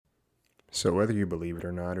So, whether you believe it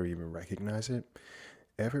or not, or even recognize it,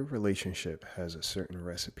 every relationship has a certain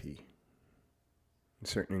recipe.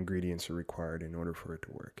 Certain ingredients are required in order for it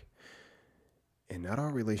to work. And not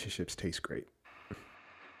all relationships taste great.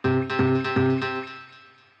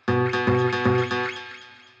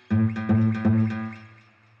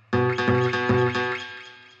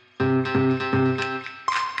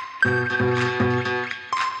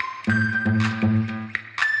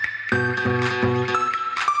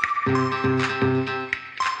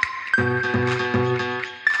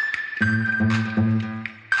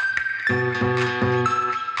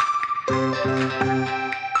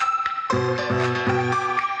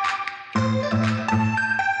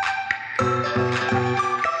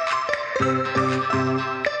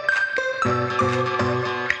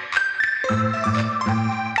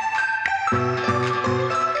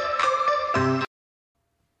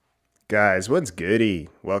 Guys, what's goody?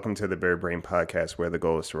 Welcome to the Bird Brain Podcast, where the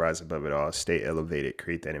goal is to rise above it all, stay elevated,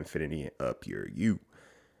 create that infinity up your you.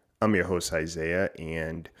 I'm your host, Isaiah,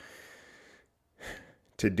 and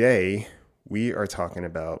today we are talking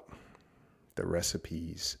about the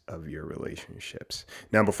recipes of your relationships.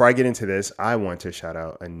 Now, before I get into this, I want to shout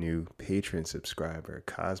out a new patron subscriber,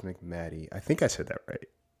 Cosmic Maddie. I think I said that right.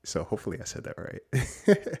 So hopefully I said that right.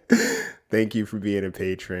 Thank you for being a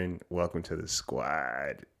patron. Welcome to the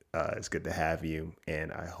squad. It's good to have you,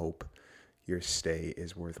 and I hope your stay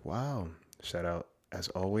is worthwhile. Shout out, as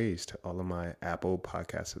always, to all of my Apple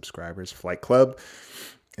Podcast subscribers, Flight Club,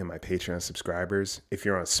 and my Patreon subscribers. If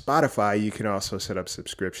you're on Spotify, you can also set up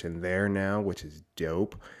subscription there now, which is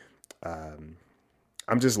dope. I'm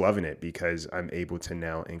just loving it because I'm able to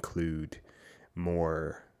now include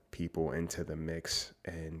more people into the mix,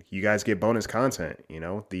 and you guys get bonus content. You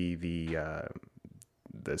know,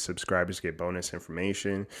 the subscribers get bonus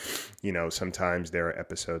information. You know, sometimes there are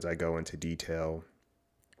episodes I go into detail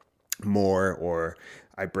more, or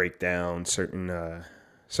I break down certain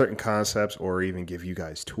concepts, or even give you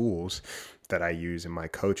guys tools that I use in my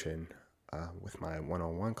coaching with my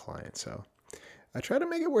one-on-one clients. So I try to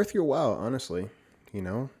make it worth your while, honestly. You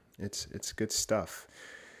know, it's good stuff.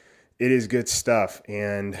 It is good stuff,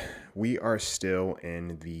 and we are still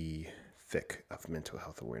in the thick of Mental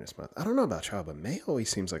Health Awareness Month. I don't know about y'all, but May always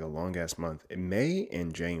seems like a long ass month. May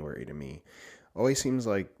and January to me always seems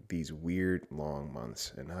like these weird long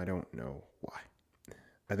months, and I don't know why.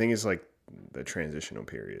 I think it's like the transitional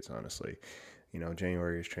periods, honestly. You know,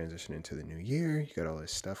 January is transitioning to the new year. You got all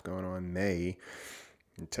this stuff going on. May,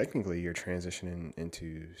 technically you're transitioning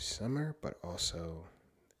into summer, but also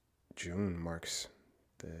June marks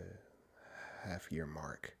the half year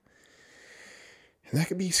mark. And that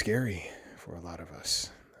could be scary for a lot of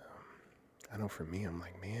us. I know for me, I'm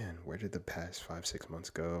like, man, where did the past 5-6 months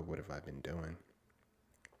go? What have I been doing?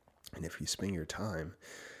 And if you spend your time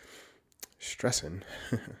stressing,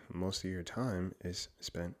 most of your time is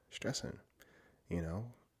spent stressing, you know,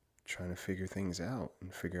 trying to figure things out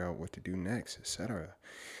and figure out what to do next, etc.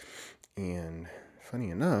 And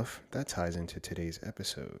funny enough, that ties into today's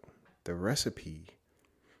episode, the recipe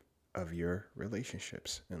of your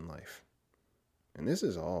relationships in life. And this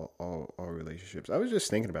is all relationships. I was just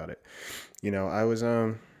thinking about it. You know, I was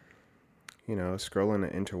scrolling the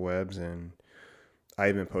interwebs, and I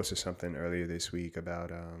even posted something earlier last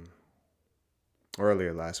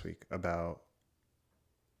week about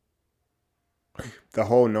the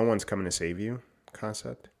whole "no one's coming to save you"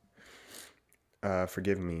 concept.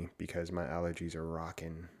 Forgive me because my allergies are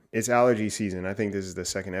rocking. It's allergy season. I think this is the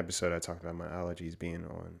second episode I talked about my allergies being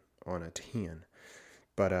on a 10.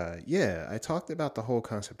 But yeah, I talked about the whole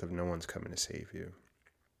concept of no one's coming to save you,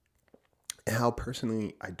 and how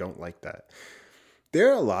personally I don't like that. There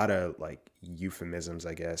are a lot of like euphemisms,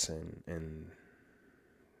 I guess, and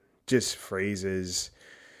just phrases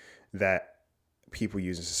that people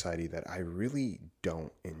use in society that I really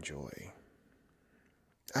don't enjoy.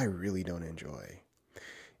 I really don't enjoy.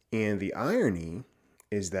 And the irony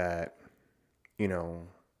is that, you know,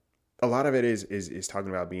 a lot of it is talking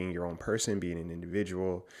about being your own person, being an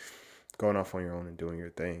individual, going off on your own and doing your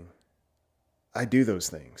thing. I do those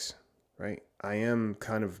things, right? I am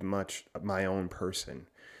kind of much my own person,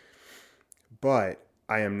 but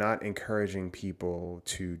I am not encouraging people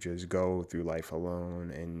to just go through life alone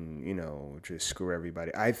and, you know, just screw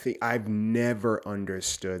everybody. I think I've never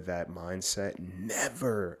understood that mindset,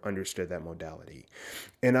 never understood that modality.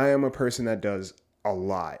 And I am a person that does a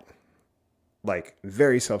lot, like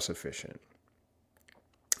very self-sufficient.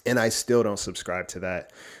 And I still don't subscribe to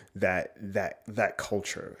that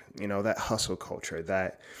culture, you know, that hustle culture,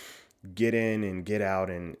 that get in and get out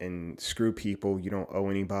and screw people. You don't owe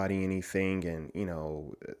anybody anything. And,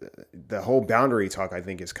 the whole boundary talk, I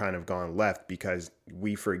think, has kind of gone left because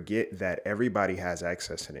we forget that everybody has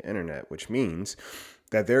access to the internet, which means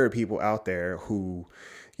that there are people out there who,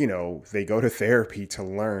 they go to therapy to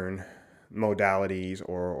learn modalities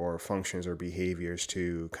or functions or behaviors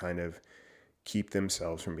to kind of keep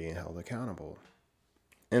themselves from being held accountable.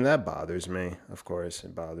 And that bothers me. Of course,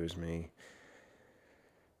 it bothers me.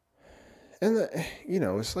 And,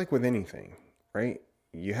 it's like with anything, right?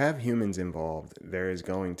 You have humans involved. There is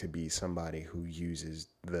going to be somebody who uses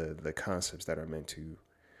the concepts that are meant to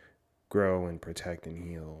grow and protect and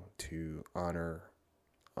heal to honor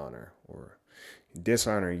or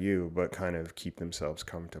dishonor you, but kind of keep themselves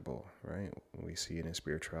comfortable, right? We see it in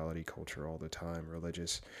spirituality culture all the time,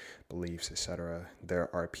 religious beliefs, etc. There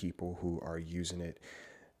are people who are using it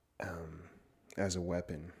as a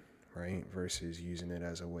weapon, right? Versus using it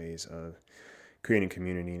as a ways of creating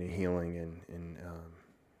community and healing and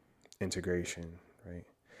integration, right?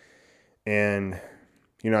 And,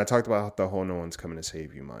 I talked about the whole no one's coming to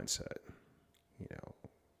save you mindset.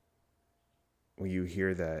 When you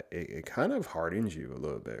hear that, it kind of hardens you a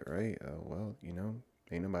little bit, right? Well,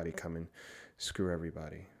 ain't nobody coming, screw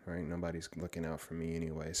everybody, right? Nobody's looking out for me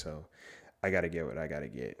anyway, so I got to get what I got to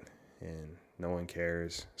get. And no one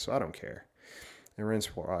cares, so I don't care. And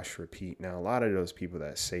rinse, wash, repeat. Now, a lot of those people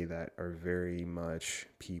that say that are very much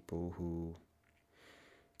people who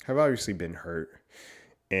have obviously been hurt.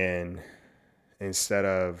 And instead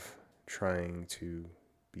of trying to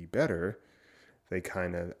be better, they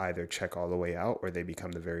kind of either check all the way out or they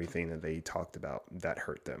become the very thing that they talked about that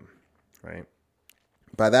hurt them, right?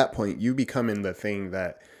 By that point, you becoming the thing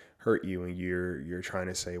that hurt you, and you're trying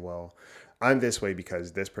to say, well, I'm this way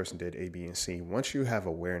because this person did A, B, and C. Once you have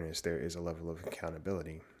awareness, there is a level of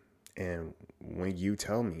accountability. And when you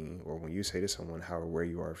tell me, or when you say to someone how or where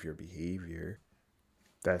you are of your behavior,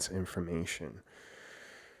 that's information,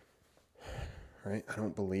 right? I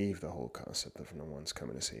don't believe the whole concept of no one's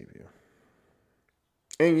coming to save you.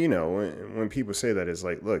 And, when people say that, it's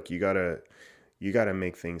like, look, you gotta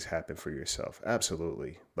make things happen for yourself.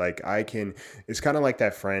 Absolutely. Like it's kind of like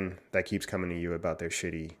that friend that keeps coming to you about their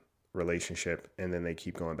shitty relationship and then they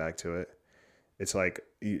keep going back to it. It's like,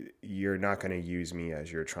 you're not going to use me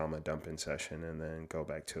as your trauma dumping session and then go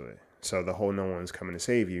back to it. So the whole no one's coming to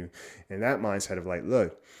save you. And that mindset of like,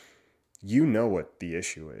 look, you know what the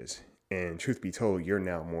issue is. And truth be told, you're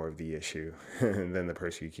now more of the issue than the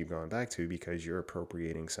person you keep going back to because you're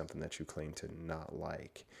appropriating something that you claim to not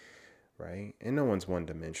like, right? And no one's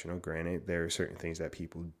one-dimensional. Granted, there are certain things that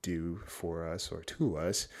people do for us or to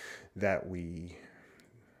us that we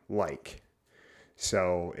like.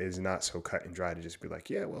 So it's not so cut and dry to just be like,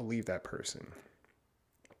 yeah, well, leave that person.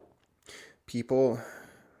 People,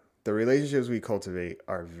 the relationships we cultivate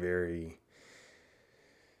are very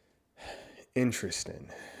interesting,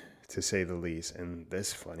 to say the least. And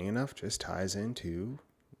this, funny enough, just ties into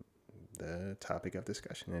the topic of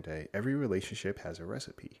discussion today. Every relationship has a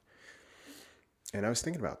recipe. And I was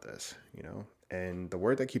thinking about this, and the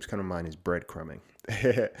word that keeps coming to mind is breadcrumbing.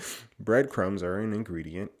 Breadcrumbs are an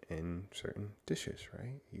ingredient in certain dishes,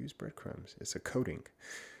 right? Use breadcrumbs. It's a coating.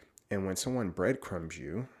 And when someone breadcrumbs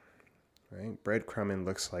you, right, breadcrumbing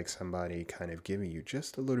looks like somebody kind of giving you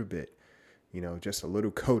just a little bit, just a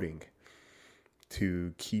little coating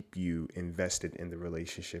to keep you invested in the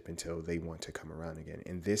relationship until they want to come around again.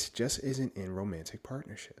 And this just isn't in romantic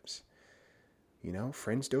partnerships.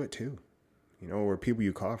 Friends do it too. Or people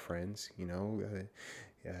you call friends,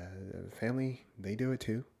 family, they do it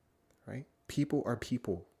too, right? People are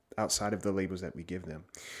people outside of the labels that we give them.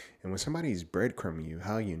 And when somebody's breadcrumbing you,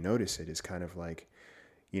 how you notice it is kind of like,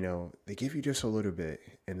 they give you just a little bit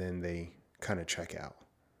and then they kind of check out,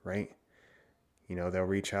 right? They'll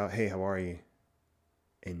reach out, hey, how are you?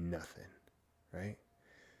 And nothing, right?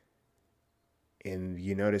 And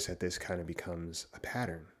you notice that this kind of becomes a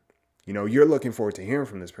pattern. You're looking forward to hearing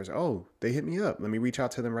from this person. Oh, they hit me up. Let me reach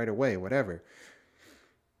out to them right away, whatever.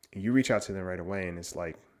 You reach out to them right away and it's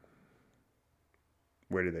like,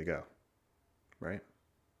 where did they go? Right?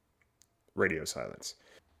 Radio silence.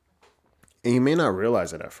 And you may not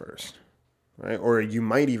realize it at first, right? Or you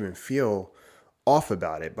might even feel off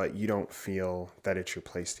about it, but you don't feel that it's your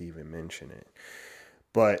place to even mention it.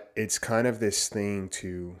 But it's kind of this thing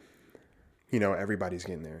to, everybody's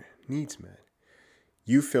getting their needs met.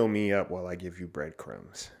 You fill me up while I give you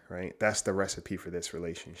breadcrumbs, right? That's the recipe for this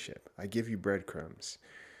relationship. I give you breadcrumbs,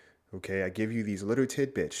 okay? I give you these little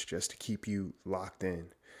tidbits just to keep you locked in,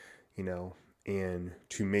 and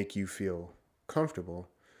to make you feel comfortable,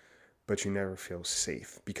 but you never feel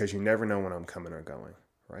safe because you never know when I'm coming or going,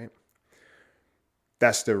 right?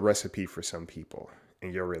 That's the recipe for some people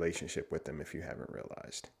in your relationship with them if you haven't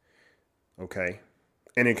realized. Okay?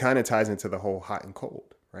 And it kind of ties into the whole hot and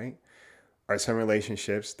cold, right? Are some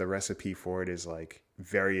relationships, the recipe for it is like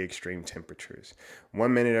very extreme temperatures.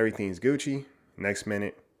 1 minute, everything's Gucci. Next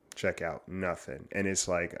minute, check out, nothing. And it's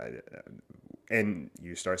like, and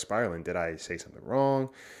you start spiraling. Did I say something wrong?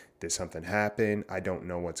 Did something happen? I don't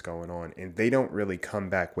know what's going on. And they don't really come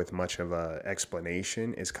back with much of a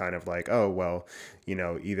explanation. It's kind of like, oh, well,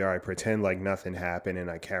 either I pretend like nothing happened and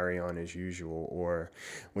I carry on as usual. Or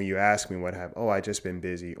when you ask me what happened, oh, I just been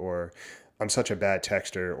busy. Or I'm such a bad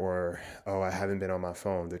texter. Or, oh, I haven't been on my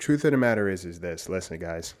phone. The truth of the matter is this. Listen,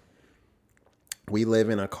 guys. We live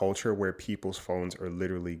in a culture where people's phones are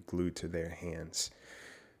literally glued to their hands.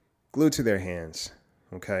 Glued to their hands.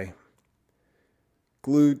 Okay?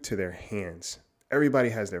 Glued to their hands. Everybody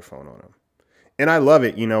has their phone on them. And I love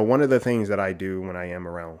it. One of the things that I do when I am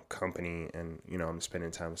around company and, I'm spending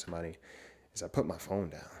time with somebody is I put my phone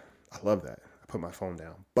down. I love that. I put my phone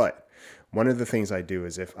down. But one of the things I do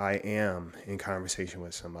is if I am in conversation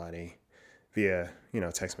with somebody via,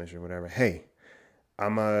 text message or whatever, hey,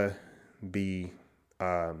 I'm going to be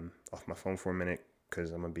off my phone for a minute because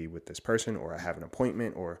I'm going to be with this person, or I have an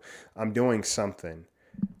appointment, or I'm doing something.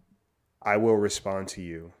 I will respond to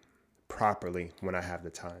you properly when I have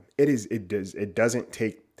the time. It doesn't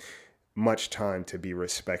take much time to be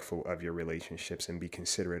respectful of your relationships and be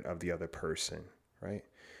considerate of the other person, right?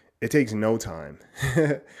 It takes no time.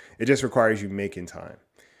 It just requires you making time.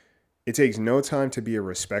 It takes no time to be a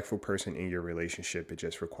respectful person in your relationship. It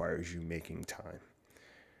just requires you making time.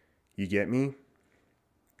 You get me?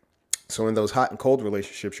 So in those hot and cold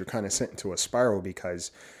relationships, you're kind of sent into a spiral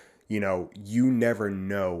because you never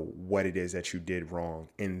know what it is that you did wrong.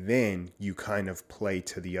 And then you kind of play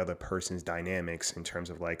to the other person's dynamics in terms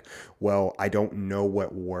of like, well, I don't know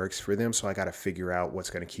what works for them. So I got to figure out what's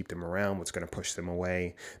going to keep them around, what's going to push them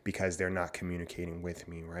away because they're not communicating with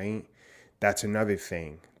me, right? That's another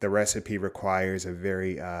thing. The recipe requires a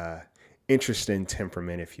very interesting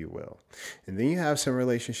temperament, if you will. And then you have some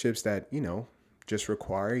relationships that, just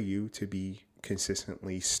require you to be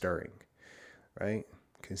consistently stirring, right?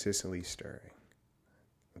 Consistently stirring,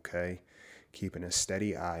 okay? Keeping a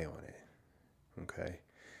steady eye on it, okay?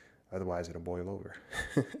 Otherwise, it'll boil over.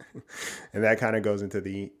 And that kind of goes into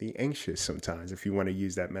the anxious sometimes, if you want to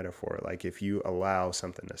use that metaphor. Like if you allow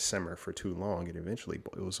something to simmer for too long, it eventually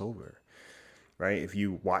boils over, right? If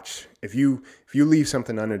you leave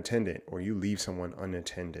something unattended, or you leave someone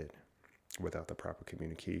unattended without the proper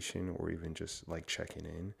communication, or even just like checking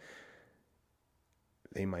in,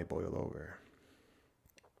 they might boil over.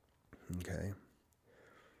 Okay.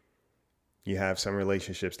 You have some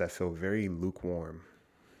relationships that feel very lukewarm.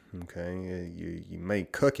 Okay. You may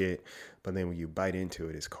cook it, but then when you bite into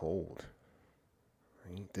it, it's cold.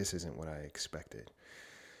 Right? This isn't what I expected.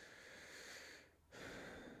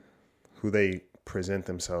 Who they present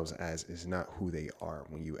themselves as is not who they are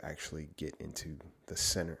when you actually get into the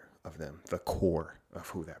center of them, the core of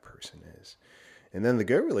who that person is. And then the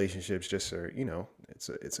good relationships just are,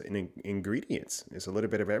 it's an ingredients. It's a little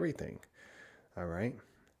bit of everything. All right.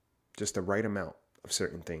 Just the right amount of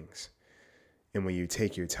certain things. And when you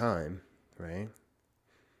take your time, right?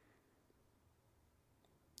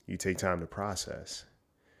 You take time to process.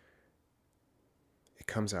 It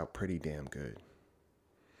comes out pretty damn good.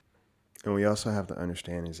 And we also have to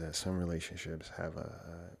understand is that some relationships have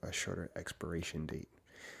a shorter expiration date,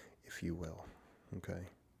 if you will. Okay.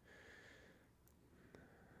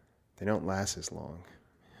 They don't last as long.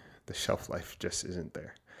 The shelf life just isn't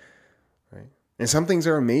there, right? And some things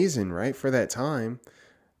are amazing, right, for that time,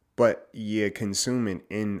 but you consume it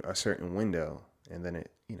in a certain window, and then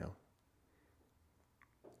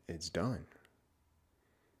it's done.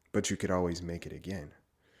 But you could always make it again,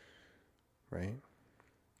 right?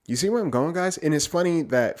 You see where I'm going, guys? And it's funny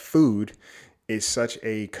that food is such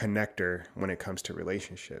a connector when it comes to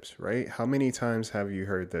relationships, right? How many times have you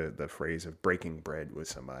heard the phrase of breaking bread with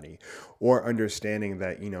somebody, or understanding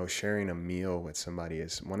that, sharing a meal with somebody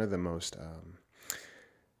is one of the most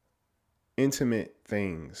intimate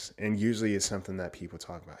things, and usually it's something that people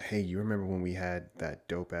talk about. Hey, you remember when we had that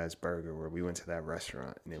dope ass burger where we went to that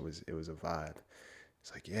restaurant and it was a vibe?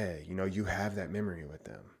 It's like, yeah, you have that memory with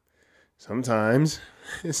them. Sometimes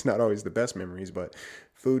it's not always the best memories, but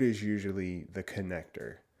food is usually the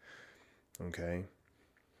connector. Okay.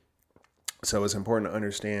 So it's important to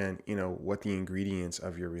understand, what the ingredients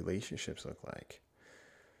of your relationships look like.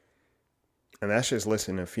 And that's just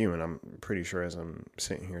listing a few. And I'm pretty sure as I'm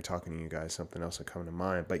sitting here talking to you guys, something else will come to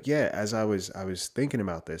mind. But yeah, as I was thinking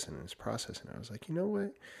about this and this process, and I was like, you know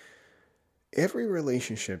what? Every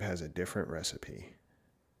relationship has a different recipe.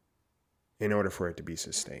 in order for it to be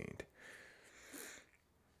sustained.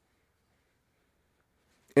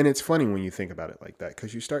 And it's funny when you think about it like that,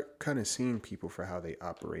 because you start kind of seeing people for how they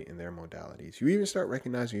operate in their modalities. You even start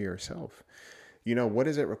recognizing yourself. What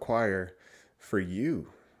does it require for you?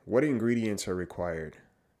 What ingredients are required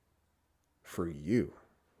for you?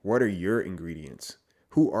 What are your ingredients?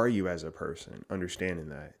 Who are you as a person? Understanding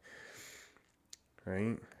that,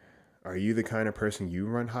 right? Are you the kind of person you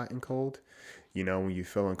run hot and cold? When you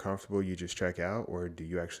feel uncomfortable, you just check out, or do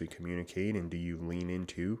you actually communicate and do you lean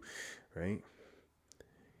into, right?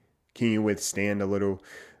 Can you withstand a little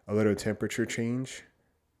temperature change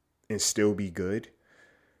and still be good?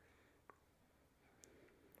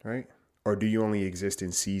 Right? Or do you only exist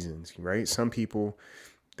in seasons, right? Some people,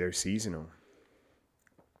 they're seasonal,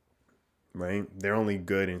 right? They're only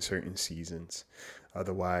good in certain seasons.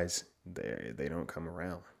 Otherwise, they don't come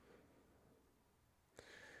around.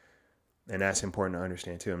 And that's important to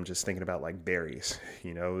understand too. I'm just thinking about like berries,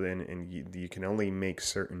 and you can only make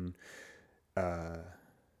certain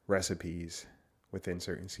recipes within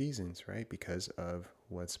certain seasons, right? Because of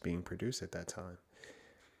what's being produced at that time,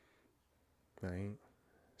 right?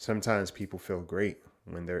 Sometimes people feel great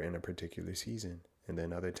when they're in a particular season, and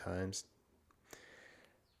then other times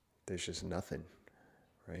there's just nothing,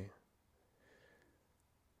 right?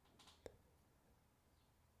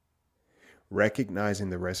 Recognizing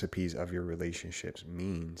the recipes of your relationships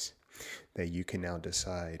means that you can now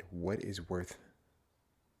decide what is worth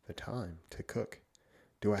the time to cook.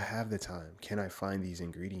 Do I have the time? Can I find these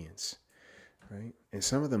ingredients? Right? And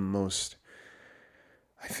some of the most,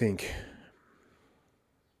 I think,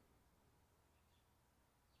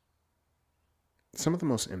 some of the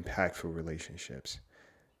most impactful relationships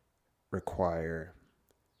require,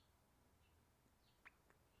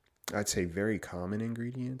 I'd say, very common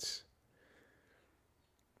ingredients,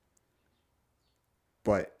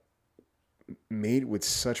 but made with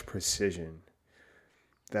such precision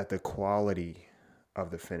that the quality of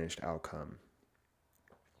the finished outcome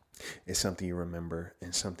is something you remember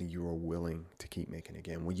and something you are willing to keep making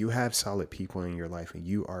again. When you have solid people in your life and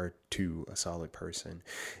you are too a solid person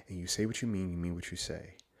and you say what you mean what you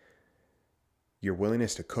say, your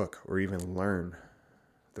willingness to cook or even learn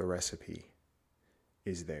the recipe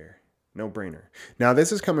is there. No brainer. Now,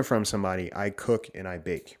 this is coming from somebody, I cook and I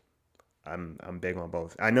bake. I'm big on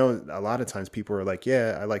both. I know a lot of times people are like,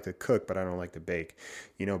 yeah, I like to cook, but I don't like to bake.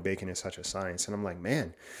 Baking is such a science. And I'm like,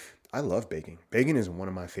 man, I love baking. Baking is one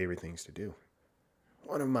of my favorite things to do.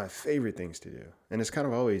 One of my favorite things to do. And it's kind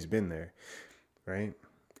of always been there, right?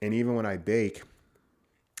 And even when I bake,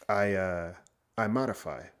 I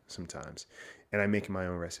modify sometimes and I make my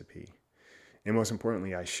own recipe. And most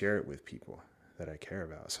importantly, I share it with people that I care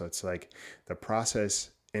about. So it's like the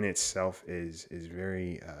process in itself is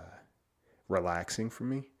very relaxing for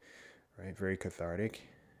me, right? Very cathartic.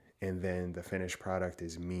 And then the finished product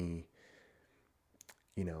is me,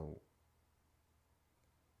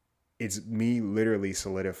 it's me literally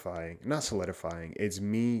not solidifying, it's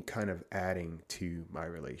me kind of adding to my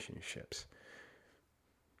relationships.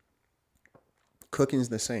 Cooking's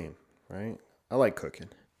the same, right? I like cooking.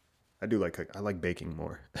 I do like cooking. I like baking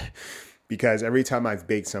more because every time I've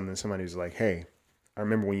baked something, somebody's like, hey, I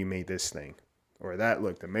remember when you made this thing, or that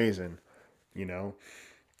looked amazing,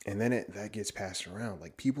 and then that gets passed around.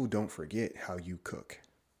 Like, people don't forget how you cook.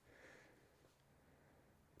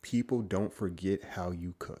 People don't forget how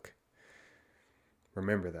you cook.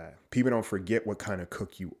 Remember that. People don't forget what kind of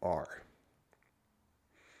cook you are.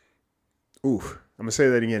 Oof, I'm going to say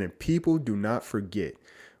that again. And people do not forget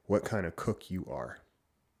what kind of cook you are.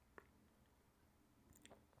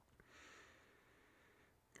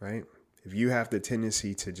 Right? If you have the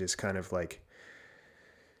tendency to just kind of like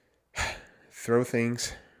throw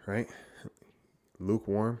things, right?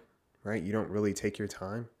 Lukewarm, right? You don't really take your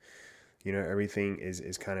time. Everything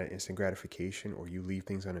is kind of instant gratification, or you leave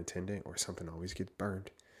things unattended, or something always gets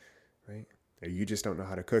burned, right? Or you just don't know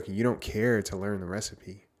how to cook and you don't care to learn the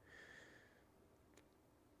recipe.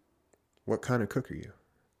 What kind of cook are you?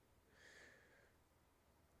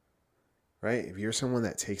 Right? If you're someone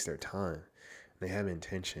that takes their time, they have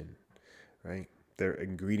intention, right? Their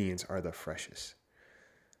ingredients are the freshest.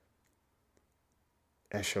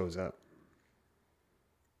 That shows up.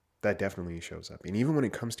 That definitely shows up. And even when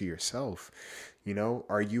it comes to yourself,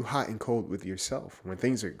 are you hot and cold with yourself? When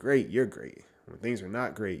things are great, you're great. When things are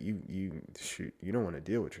not great, you don't want to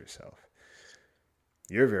deal with yourself.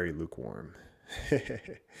 You're very lukewarm.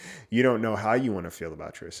 You don't know how you want to feel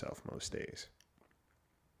about yourself most days.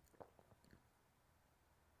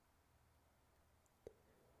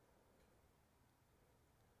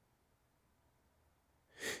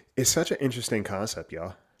 It's such an interesting concept,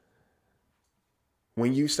 y'all.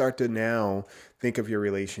 When you start to now think of your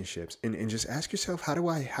relationships and just ask yourself, how do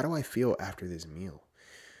I feel after this meal?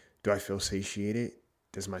 Do I feel satiated?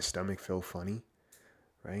 Does my stomach feel funny?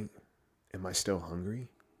 Right? Am I still hungry?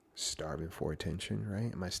 Starving for attention,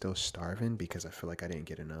 right? Am I still starving because I feel like I didn't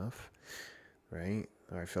get enough? Right?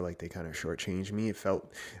 Or I feel like they kind of shortchanged me. It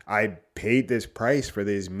felt I paid this price for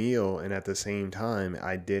this meal, and at the same time,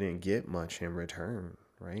 I didn't get much in return,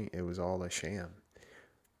 right? It was all a sham.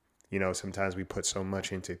 Sometimes we put so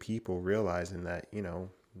much into people realizing that,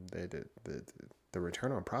 the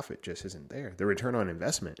return on profit just isn't there. The return on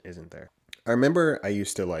investment isn't there. I remember I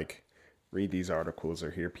used to like read these articles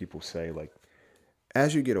or hear people say like,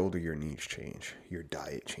 as you get older, your needs change, your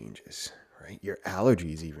diet changes, right? Your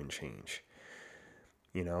allergies even change,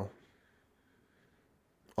 you know,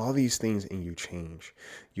 all these things in you change.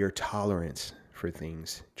 Your tolerance for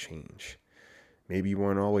things change. Maybe you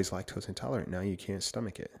weren't always lactose intolerant. Now you can't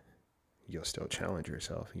stomach it. You'll still challenge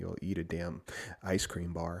yourself. You'll eat a damn ice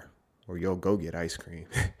cream bar, or you'll go get ice cream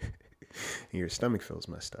and your stomach feels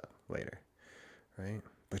messed up later, right?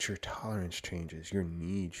 But your tolerance changes. Your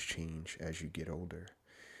needs change as you get older.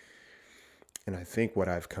 And I think what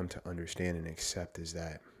I've come to understand and accept is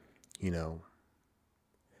that,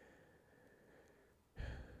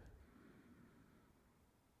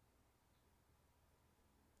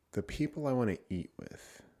 the people I want to eat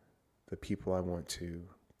with, the people I want to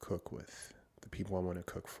cook with, the people I want to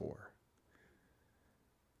cook for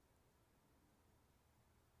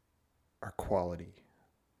are quality.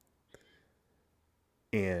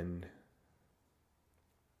 And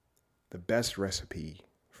the best recipe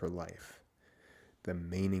for life, the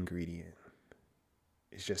main ingredient,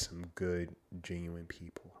 is just some good, genuine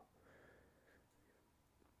people.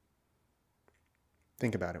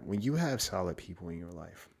 Think about it. When you have solid people in your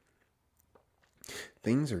life,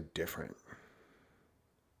 things are different.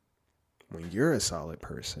 When you're a solid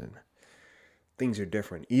person, things are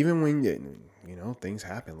different. Even when things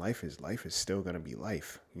happen, life is still going to be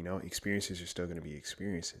life. Experiences are still going to be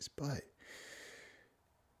experiences, but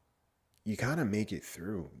you kind of make it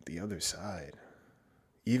through the other side.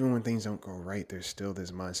 Even when things don't go right, there's still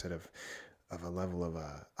this mindset of a level of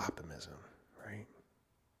optimism, right?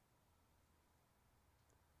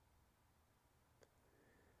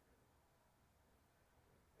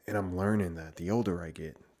 And I'm learning that. The older I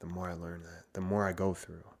get, the more I learn that. The more I go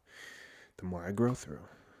through, the more I grow through,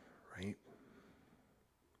 right?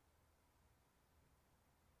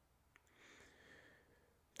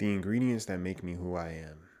 The ingredients that make me who I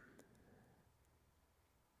am,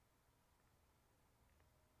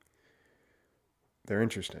 they're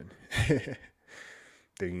interesting.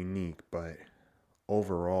 They're unique, but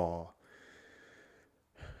overall,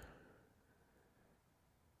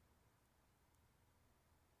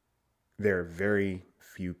 there are very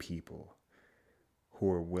few people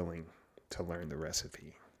who are willing to learn the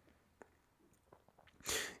recipe.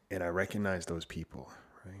 And I recognize those people,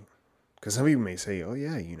 right? Because some people may say, oh,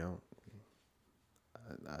 yeah,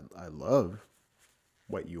 I love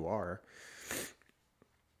what you are.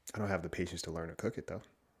 I don't have the patience to learn to cook it, though.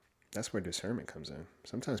 That's where discernment comes in.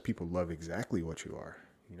 Sometimes people love exactly what you are.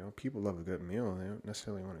 People love a good meal. They don't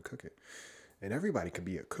necessarily want to cook it. And everybody can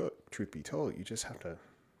be a cook, truth be told. You just have to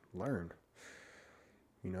learn.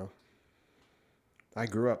 I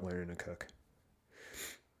grew up learning to cook.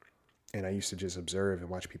 And I used to just observe and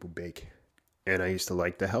watch people bake. And I used to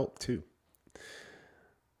like to help, too.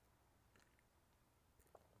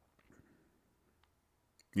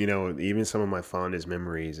 Even some of my fondest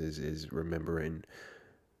memories is remembering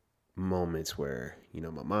moments where,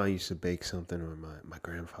 my mom used to bake something, or my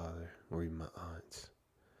grandfather, or even my aunts.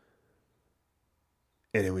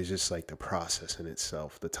 And it was just like the process in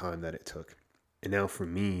itself, the time that it took. And now for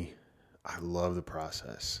me, I love the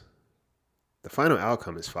process. The final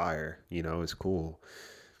outcome is fire, it's cool.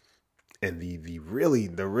 And the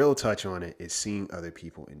real touch on it is seeing other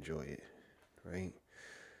people enjoy it, right?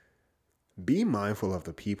 Be mindful of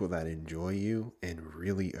the people that enjoy you and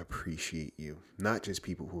really appreciate you, not just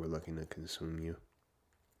people who are looking to consume you.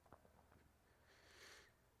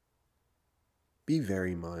 Be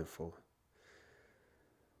very mindful.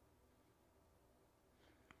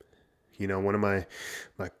 One of my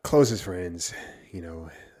closest friends,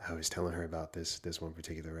 I was telling her about this one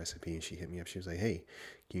particular recipe, and she hit me up. She was like, hey,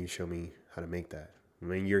 can you show me how to make that?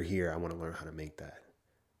 When you're here, I want to learn how to make that.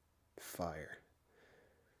 Fire.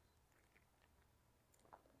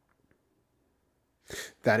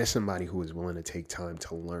 That is somebody who is willing to take time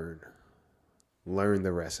to learn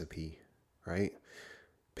the recipe, right?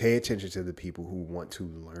 Pay attention to the people who want to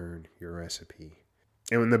learn your recipe.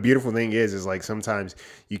 And the beautiful thing is like sometimes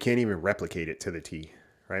you can't even replicate it to the T,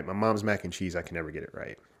 right? My mom's mac and cheese, I can never get it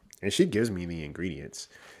right. And she gives me the ingredients.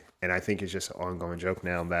 And I think it's just an ongoing joke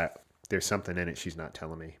now that there's something in it she's not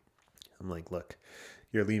telling me. I'm like, look,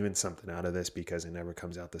 you're leaving something out of this because it never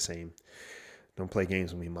comes out the same. Don't play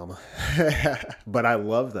games with me, mama. But I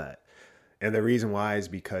love that. And the reason why is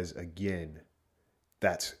because, again,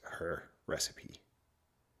 that's her recipe.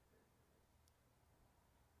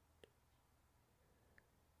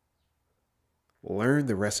 Learn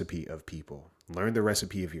the recipe of people. Learn the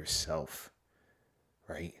recipe of yourself,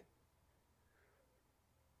 right?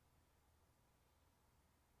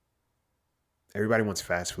 Everybody wants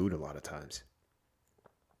fast food a lot of times.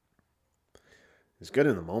 It's good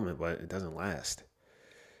in the moment, but it doesn't last.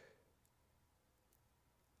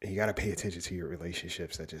 You got to pay attention to your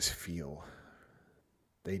relationships that just feel.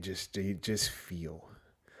 They just feel,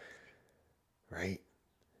 right?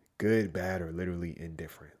 Good, bad, or literally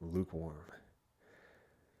indifferent, lukewarm.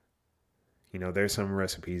 You know, there's some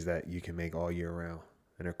recipes that you can make all year round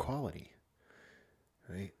and are quality,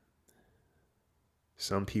 right?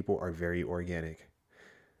 Some people are very organic,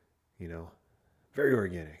 you know, very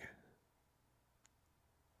organic,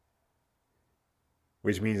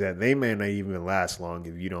 which means that they may not even last long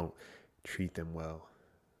if you don't treat them well,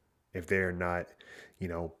 if they're not, you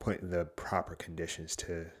know, put in the proper conditions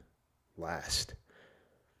to last.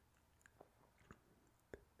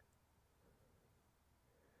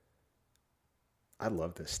 I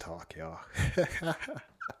love this talk, y'all.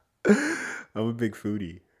 I'm a big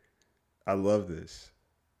foodie. I love this.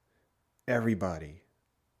 Everybody,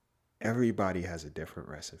 everybody has a different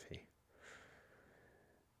recipe.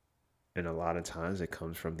 And a lot of times it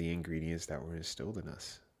comes from the ingredients that were instilled in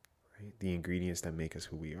us, right? The ingredients that make us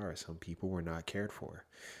who we are. Some people were not cared for,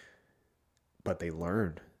 but they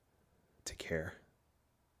learned to care,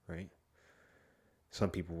 right?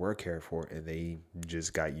 Some people were cared for and they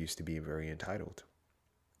just got used to being very entitled,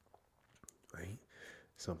 right?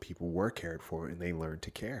 Some people were cared for and they learned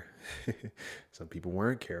to care. Some people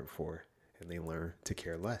weren't cared for and they learned to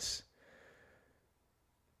care less.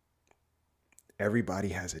 Everybody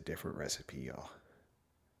has a different recipe, y'all.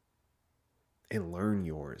 And learn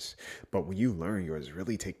yours. But when you learn yours,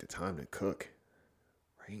 really take the time to cook,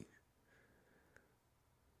 right?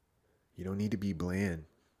 You don't need to be bland.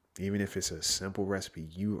 Even if it's a simple recipe,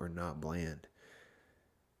 you are not bland.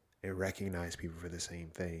 And recognize people for the same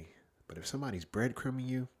thing. But if somebody's breadcrumbing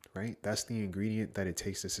you, right? That's the ingredient that it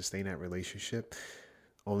takes to sustain that relationship.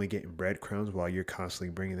 Only getting breadcrumbs while you're constantly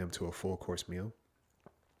bringing them to a full course meal.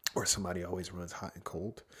 Or somebody always runs hot and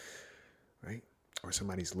cold, right? Or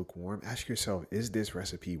somebody's lukewarm. Ask yourself, is this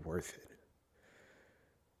recipe worth it?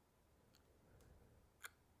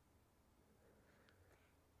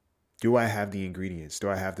 Do I have the ingredients? Do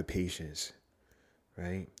I have the patience?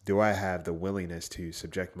 Right? Do I have the willingness to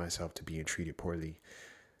subject myself to being treated poorly?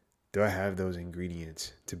 Do I have those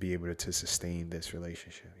ingredients to be able to sustain this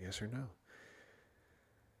relationship? Yes or no?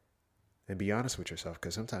 And be honest with yourself,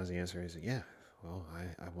 because sometimes the answer is, yeah, well,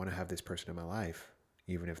 I want to have this person in my life,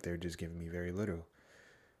 even if they're just giving me very little.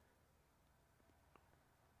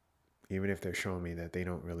 Even if they're showing me that they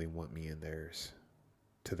don't really want me in theirs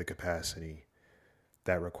to the capacity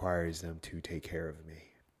that requires them to take care of me,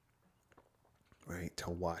 right? To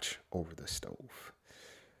watch over the stove,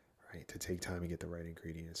 right? To take time to get the right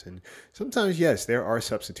ingredients. And sometimes, yes, there are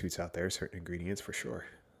substitutes out there, certain ingredients for sure,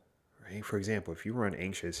 right? For example, if you run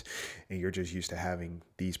anxious and you're just used to having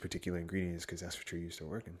these particular ingredients because that's what you're used to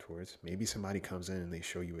working towards, maybe somebody comes in and they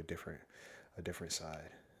show you a different side.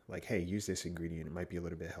 Like, hey, use this ingredient. It might be a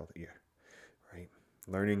little bit healthier, right?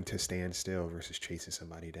 Learning to stand still versus chasing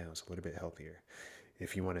somebody down is a little bit healthier.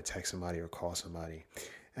 If you want to text somebody or call somebody,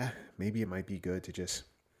 maybe it might be good to just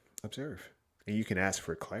observe. And you can ask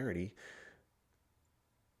for clarity,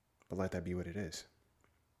 but let that be what it is.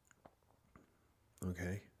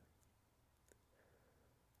 Okay?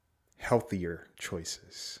 Healthier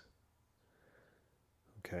choices.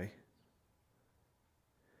 Okay?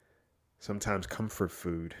 Sometimes comfort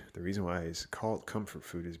food, the reason why it's called comfort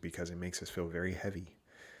food is because it makes us feel very heavy.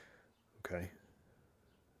 Okay?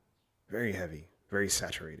 Very heavy, very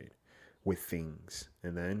saturated with things.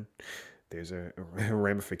 And then there's a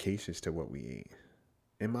ramifications to what we eat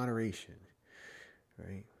in moderation,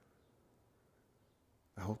 right?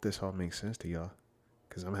 I hope this all makes sense to y'all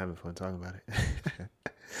because I'm having fun talking about it.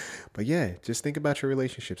 But yeah, just think about your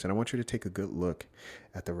relationships. And I want you to take a good look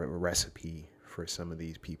at the recipe for some of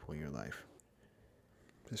these people in your life.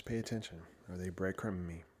 Just pay attention. Are they breadcrumbing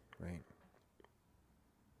me, right?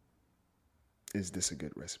 Is this a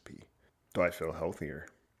good recipe? Do I feel healthier?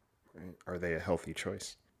 Right? Are they a healthy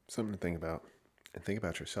choice? Something to think about. And think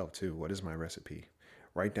about yourself too. What is my recipe?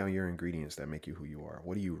 Write down your ingredients that make you who you are.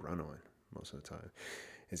 What do you run on most of the time?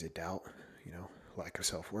 Is it doubt? Lack of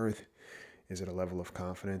self-worth? Is it a level of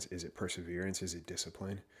confidence? Is it perseverance? Is it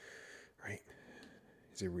discipline? Right?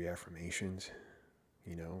 Is it reaffirmations?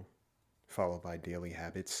 Followed by daily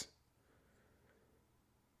habits.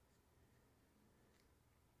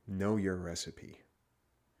 Know your recipe.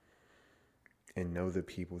 And know the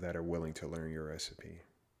people that are willing to learn your recipe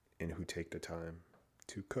and who take the time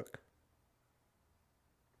to cook.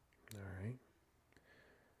 All right.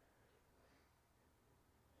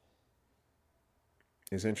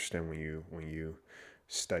 It's interesting when you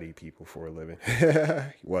study people for a living.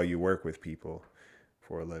 Well, you work with people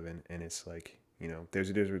for a living, and it's like, there's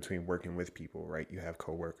a difference between working with people, right? You have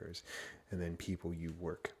coworkers, and then people you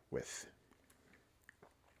work with.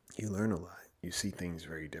 You learn a lot. You see things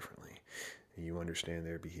very differently. And you understand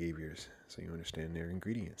their behaviors, so you understand their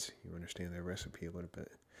ingredients. You understand their recipe a little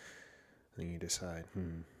bit. And you decide,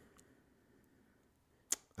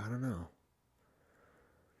 I don't know.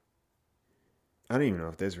 I don't even know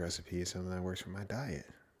if this recipe is something that works for my diet.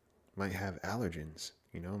 Might have allergens,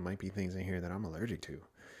 might be things in here that I'm allergic to,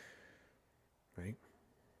 right?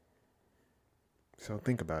 So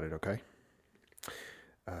think about it, okay?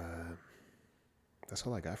 That's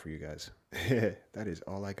all I got for you guys. That is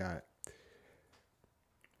all I got.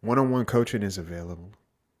 One-on-one coaching is available.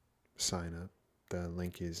 Sign up. The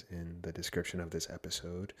link is in the description of this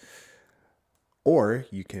episode. Or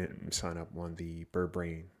you can sign up on the Bird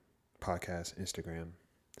Brain podcast Instagram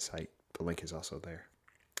site. The link is also there.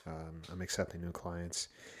 I'm accepting new clients.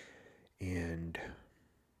 And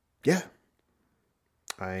yeah,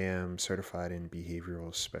 I am certified in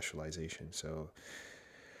behavioral specialization. So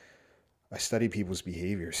I study people's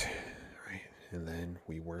behaviors, right? And then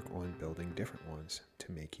we work on building different ones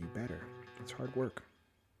to make you better. It's hard work,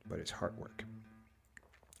 but it's hard work.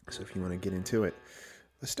 So if you want to get into it,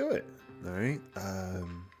 let's do it. All right.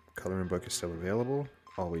 Coloring book is still available.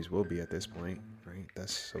 Always will be at this point, right?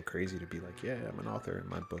 That's so crazy to be like, yeah, I'm an author and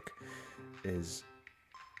my book is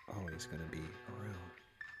always going to be around.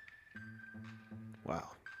 Wow.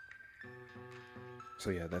 So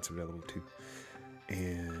yeah, that's available too.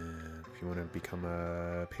 And if you want to become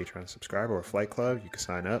a Patreon subscriber or a Flight Club, you can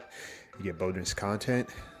sign up. You get bonus content,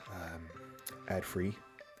 ad-free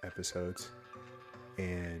episodes,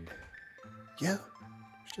 and yeah,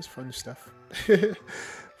 it's just fun stuff.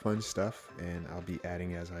 Fun stuff, and I'll be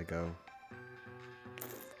adding as I go.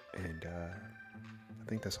 And I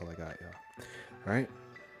think that's all I got, y'all. All right,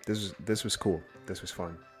 this was cool. This was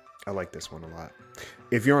fun. I like this one a lot.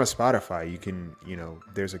 If you're on Spotify, you can,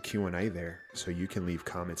 there's a Q&A there, so you can leave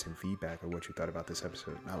comments and feedback of what you thought about this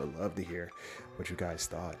episode. I would love to hear what you guys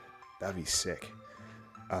thought. That'd be sick.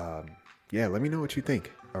 Yeah, let me know what you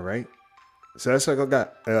think. All right. So that's all I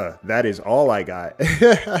got. That is all I got.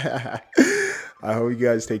 I hope you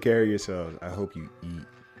guys take care of yourselves. I hope you eat.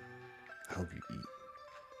 I hope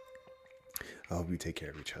you take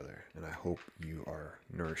care of each other. And I hope you are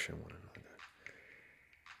nourishing one another.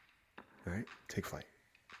 All right, take flight.